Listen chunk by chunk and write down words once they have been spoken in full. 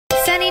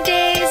Sunny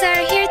days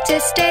are here to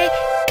stay.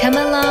 Come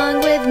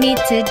along with me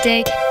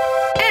today.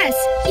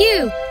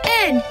 S-U-N-N-Y.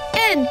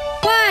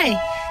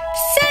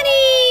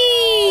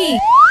 Sunny!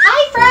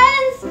 Hi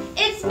friends!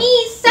 It's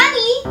me,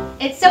 Sunny.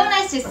 It's so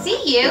nice to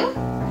see you.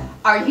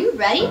 Are you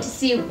ready to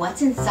see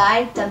what's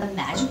inside the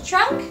magic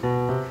trunk?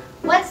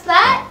 What's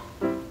that?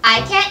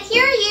 I can't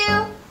hear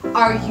you.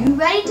 Are you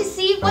ready to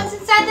see what's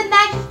inside the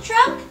magic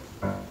trunk?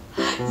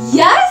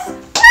 Yes?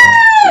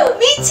 Woo!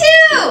 Me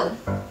too!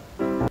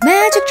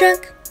 Magic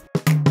trunk.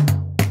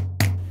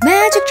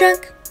 Magic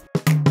trunk.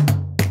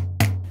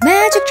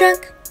 Magic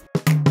trunk.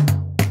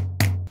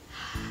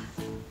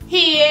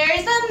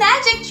 Here's the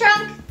magic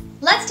trunk.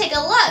 Let's take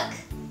a look.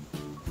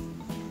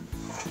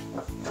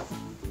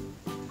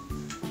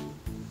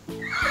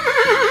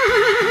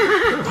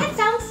 That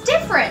sounds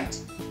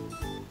different.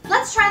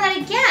 Let's try that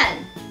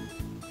again.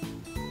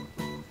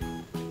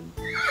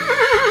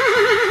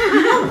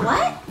 You know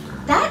what?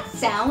 That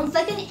sounds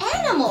like an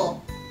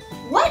animal.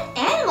 What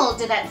animal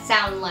did that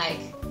sound like?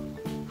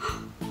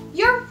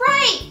 You're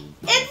right.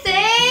 It's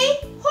a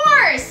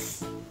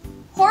horse.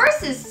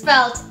 Horse is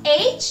spelled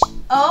H-O-R-S-E.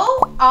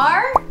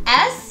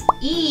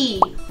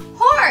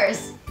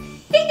 Horse.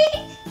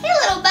 Hey,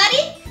 little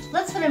buddy.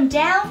 Let's put him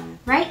down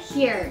right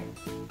here.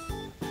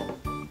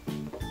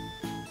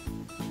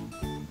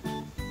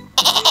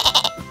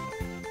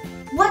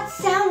 What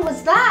sound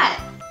was that?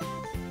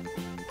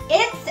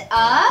 It's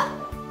a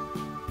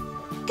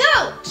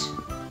goat.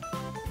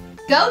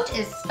 Goat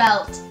is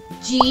spelled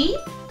G-O-A-T.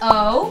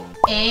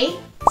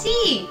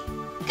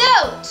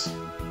 Goat.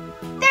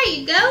 There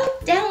you go.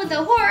 Down with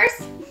the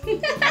horse.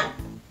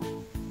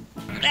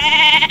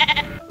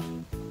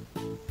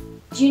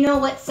 Do you know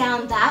what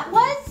sound that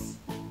was?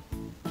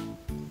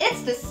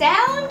 It's the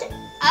sound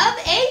of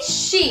a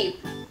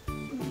sheep.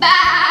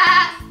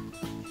 Ba!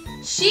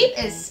 Sheep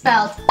is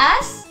spelled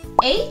S-H-E-E-P.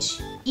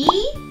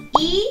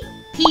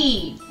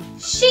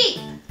 Sheep.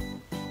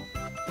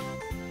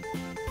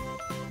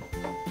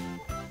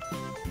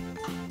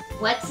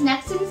 What's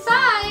next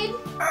inside?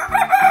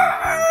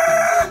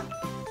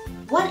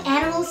 What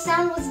animal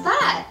sound was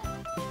that?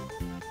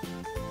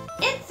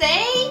 It's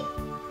a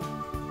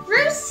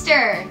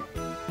rooster.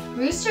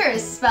 Rooster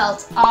is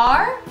spelled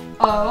R-O-O-S-T-E-R.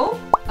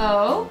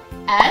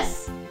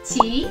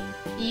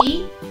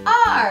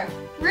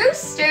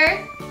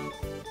 Rooster.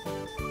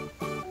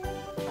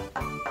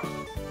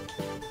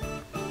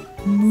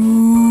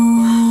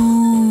 Moo.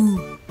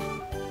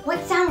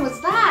 What sound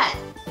was that?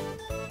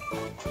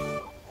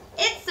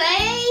 It's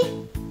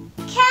a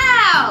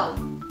cow.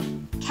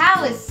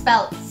 Cow is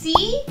spelled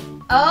C-O-W.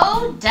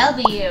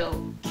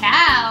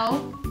 Cow.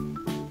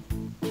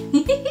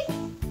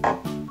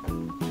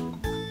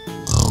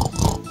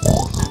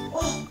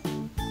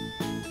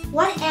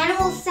 What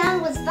animal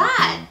sound was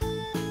that?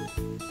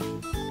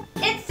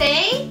 It's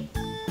a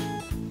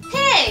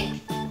pig.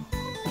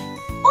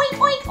 Oink,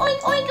 oink, oink,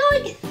 oink,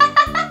 oink.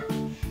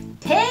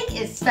 Pig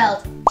is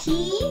spelled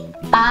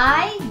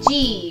P-I-G.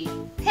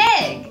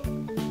 Pig.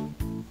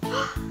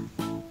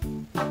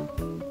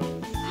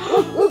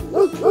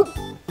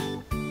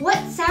 What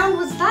sound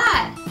was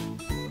that?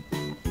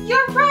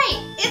 You're right.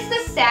 It's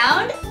the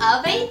sound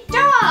of a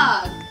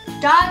dog.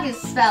 Dog is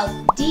spelled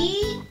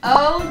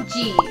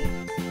D-O-G.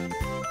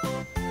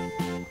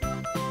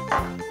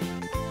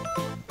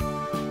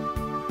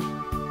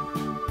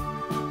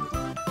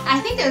 I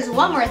think there's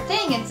one more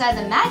thing inside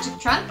the magic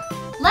trunk.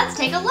 Let's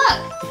take a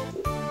look.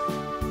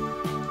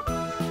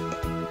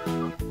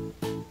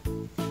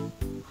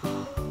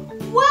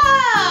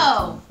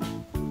 Whoa!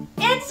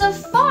 It's a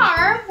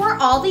farm where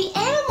all the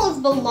animals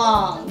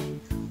belong.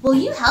 Will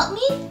you help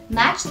me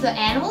match the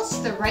animals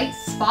to the right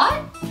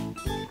spot?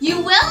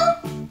 You will?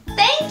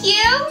 Thank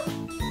you!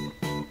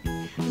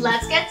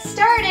 Let's get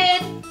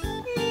started.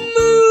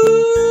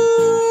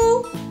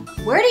 Moo!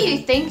 Where do you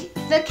think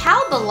the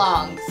cow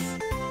belongs?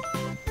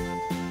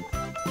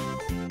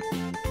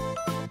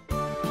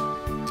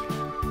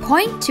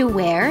 Point to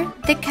where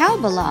the cow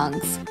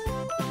belongs.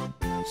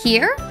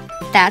 Here?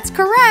 That's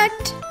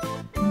correct.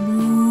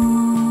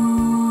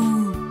 Moo.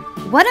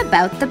 What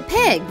about the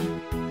pig?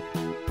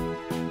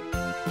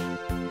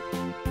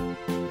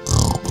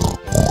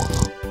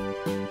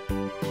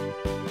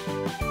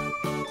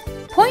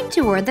 Point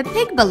to where the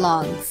pig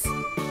belongs.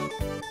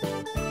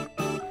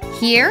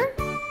 Here?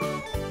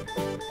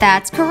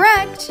 That's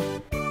correct.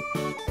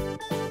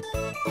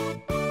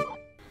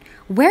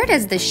 Where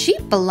does the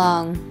sheep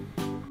belong?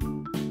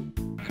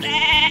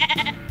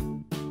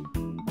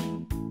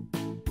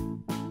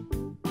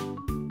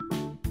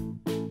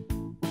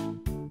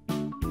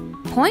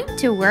 Point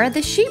to where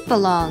the sheep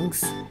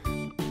belongs.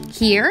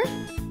 Here?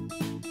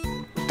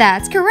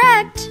 That's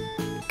correct.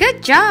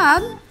 Good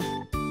job.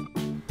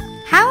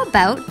 How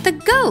about the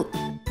goat?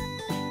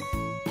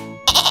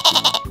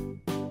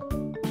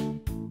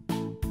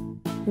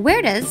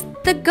 Where does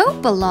the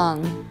goat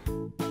belong?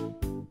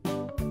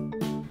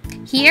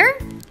 Here?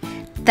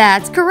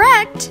 That's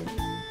correct.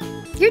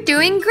 You're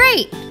doing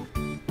great.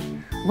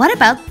 What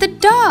about the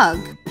dog?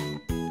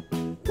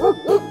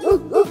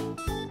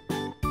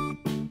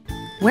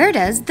 Where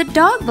does the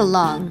dog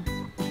belong?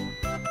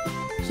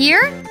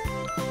 Here?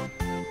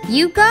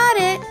 You got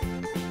it!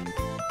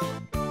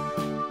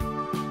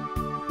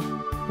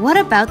 What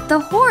about the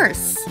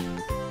horse?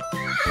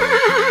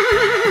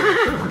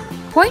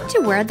 Point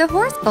to where the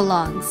horse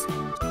belongs.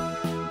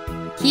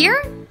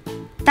 Here?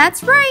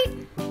 That's right!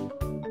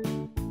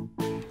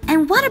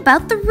 And what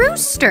about the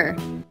rooster?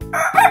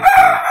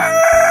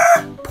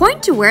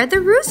 Point to where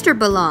the rooster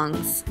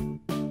belongs.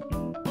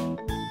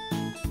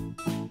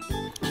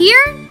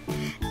 Here?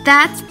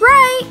 That's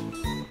right!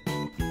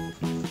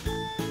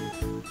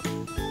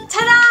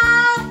 Ta-da!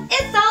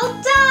 It's all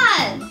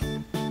done!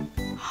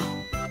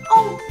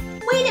 Oh,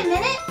 wait a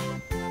minute.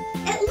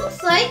 It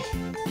looks like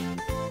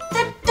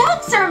the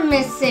ducks are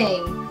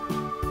missing.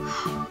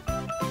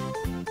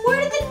 Where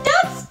did the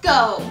ducks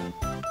go?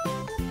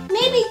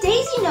 Maybe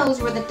Daisy knows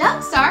where the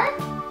ducks are.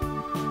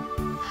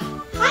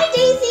 Hi,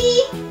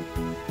 Daisy.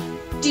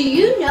 Do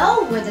you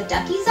know where the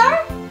duckies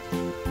are?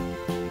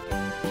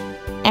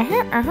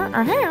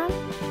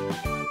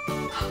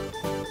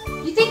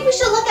 You think we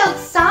should look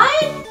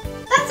outside?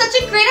 That's such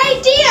a great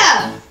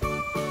idea!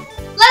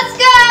 Let's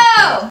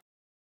go!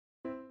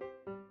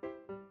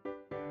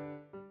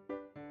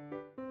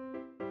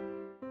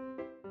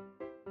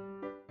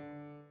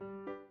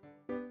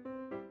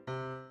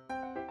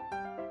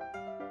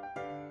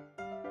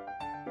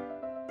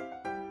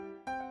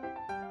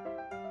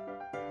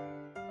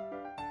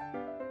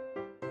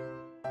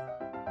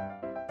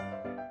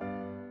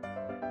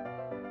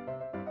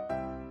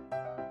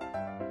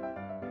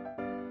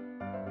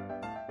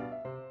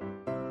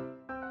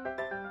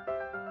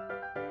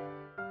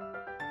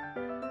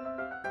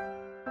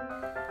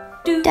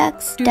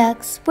 Ducks,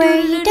 ducks, where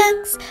are you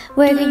ducks?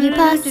 Where could you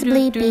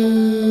possibly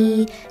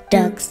be?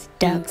 Ducks,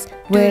 ducks,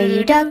 where are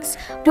you ducks?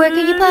 Where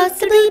could you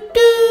possibly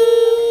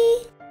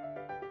be?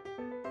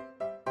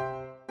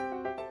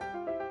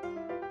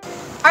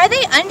 Are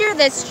they under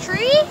this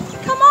tree?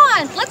 Come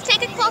on, let's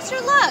take a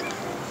closer look.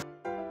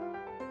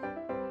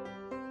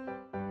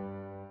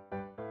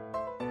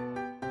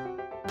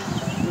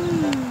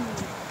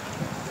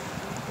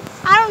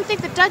 I don't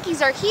think the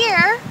duckies are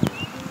here.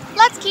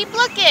 Let's keep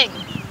looking.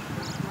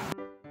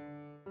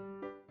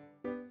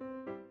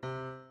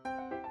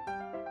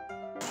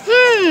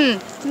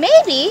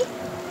 Maybe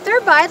they're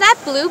by that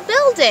blue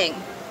building.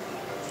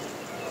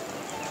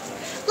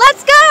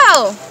 Let's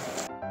go!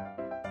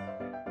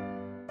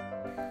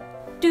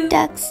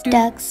 Ducks,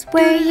 ducks,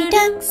 where are you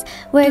ducks?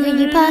 Where could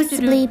you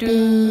possibly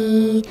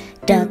be?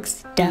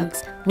 Ducks,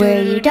 ducks, where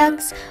are you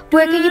ducks?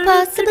 Where could you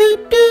possibly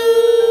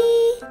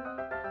be?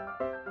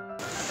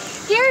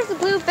 Here's the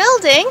blue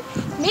building.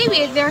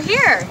 Maybe they're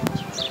here.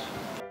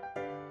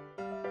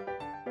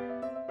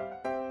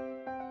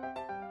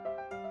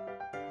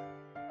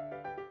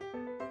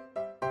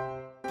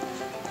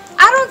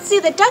 I don't see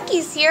the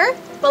duckies here,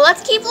 but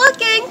let's keep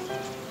looking.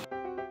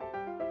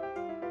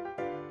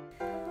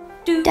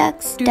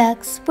 Ducks,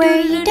 ducks, where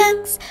are you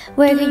ducks?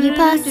 Where could you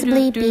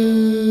possibly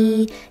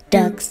be?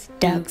 Ducks,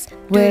 ducks,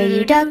 where are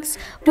you ducks?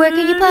 Where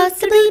could you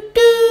possibly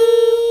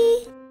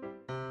be?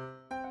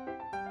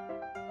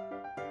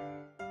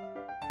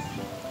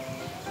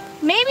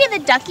 Maybe the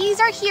duckies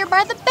are here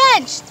by the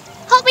bench.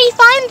 Help me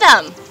find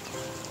them.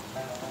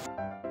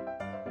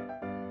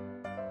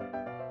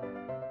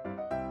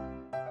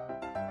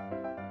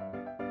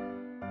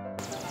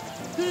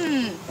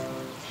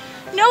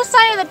 No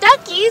sign of the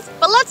duckies,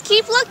 but let's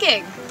keep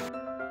looking.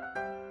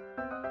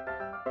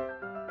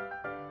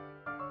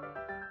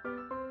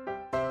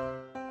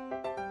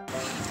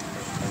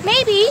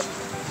 Maybe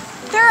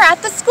they're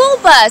at the school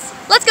bus.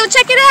 Let's go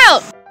check it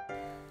out.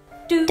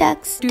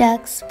 Ducks,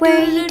 ducks,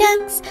 where are you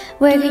ducks?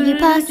 Where could you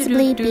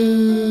possibly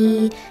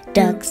be?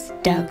 Ducks,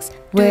 ducks,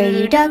 where are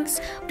you ducks?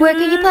 Where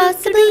could you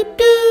possibly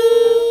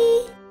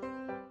be?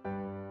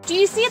 Do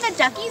you see the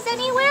duckies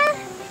anywhere?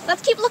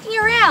 Let's keep looking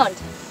around.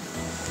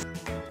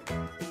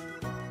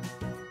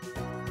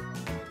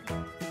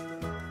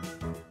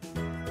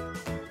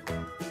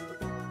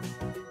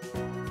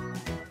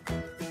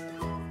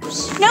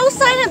 No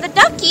sign of the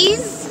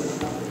duckies,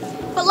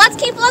 but let's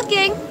keep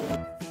looking.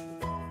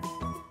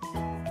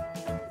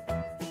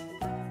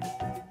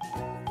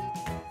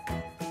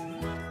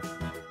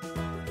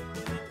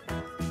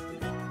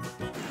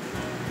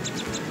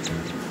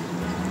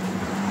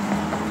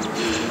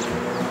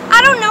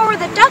 I don't know where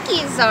the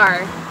duckies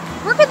are.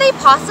 Where could they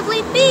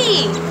possibly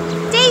be?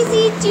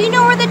 Daisy, do you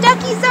know where the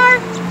duckies are?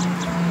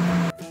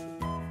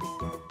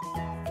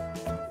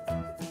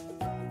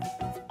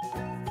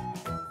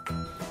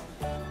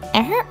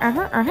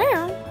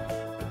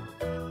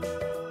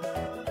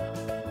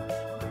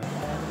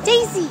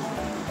 Daisy,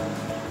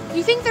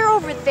 you think they're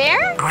over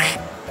there? I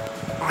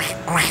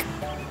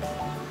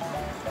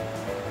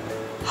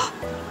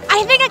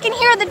think I can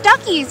hear the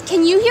duckies.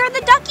 Can you hear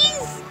the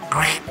duckies?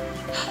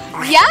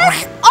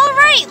 Yes? All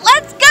right,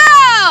 let's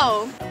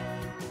go!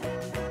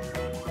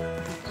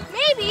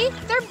 Maybe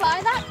they're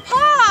by that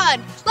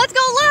pond. Let's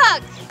go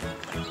look.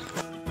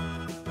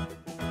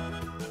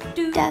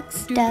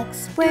 Ducks,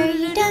 ducks, where are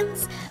you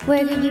ducks?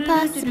 Where could you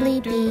possibly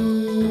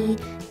be?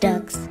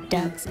 Ducks,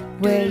 ducks,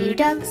 where are you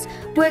ducks?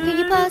 Where could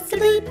you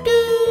possibly be?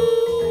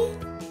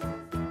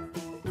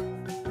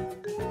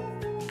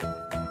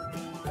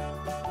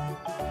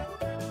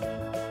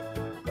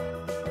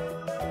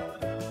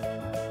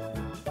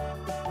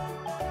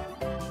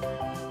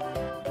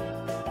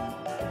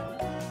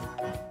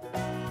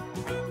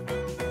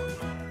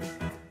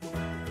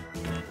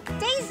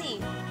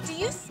 Daisy, do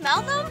you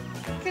smell them?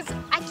 Because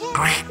I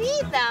can't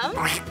see them,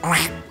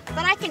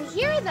 but I can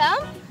hear them.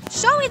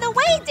 Show me the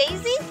way,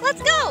 Daisy.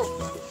 Let's go.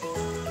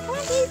 Come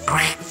on,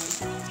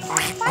 Daisy.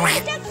 Find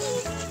the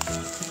duckies.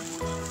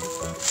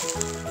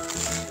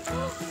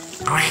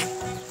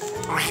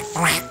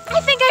 I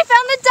think I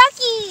found the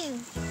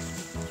duckies.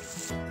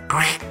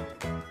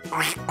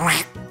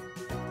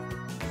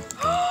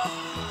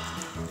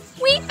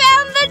 We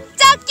found the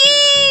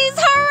duckies!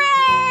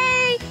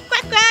 Hooray!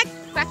 Quack, quack,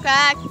 quack,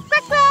 quack,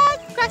 quack, quack,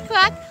 quack,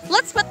 quack.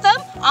 Let's put them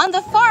on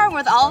the farm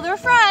with all their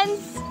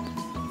friends.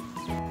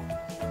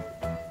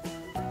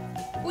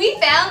 We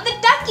found the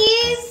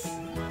duckies!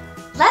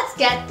 Let's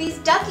get these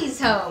duckies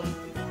home.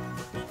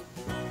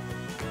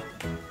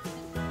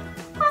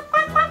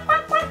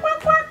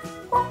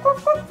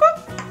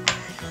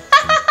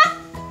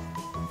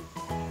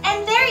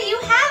 And there you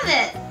have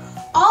it!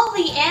 All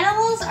the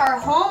animals are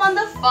home on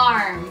the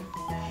farm.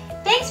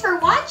 Thanks for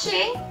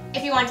watching!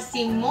 If you want to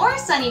see more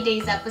Sunny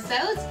Days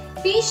episodes,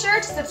 be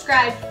sure to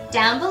subscribe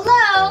down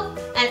below,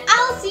 and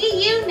I'll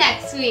see you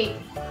next week.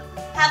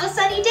 Have a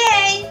sunny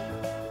day!